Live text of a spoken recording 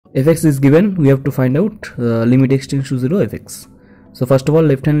fx is given, we have to find out limit x tends to 0 fx. So first of all,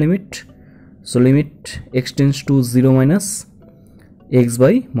 left hand limit, so limit x tends to 0 minus x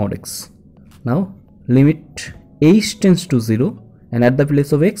by mod x. Now limit h tends to 0, and at the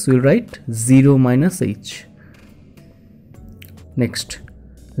place of x we will write 0 minus h. Next,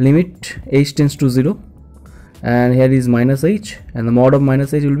 limit h tends to 0, and here is minus h, and the mod of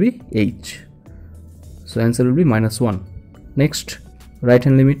minus h will be h, so answer will be minus 1. Next, right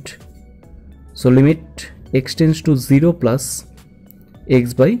hand limit, so limit x tends to 0 plus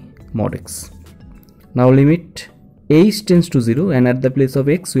x by mod x. Now limit h tends to 0, and at the place of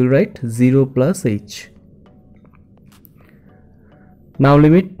x we will write 0 plus h. Now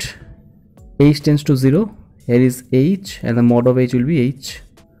limit h tends to 0, here is h, and the mod of h will be h,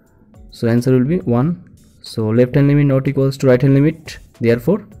 so answer will be 1. So left hand limit not equals to right hand limit,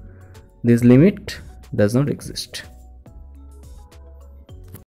 therefore this limit does not exist.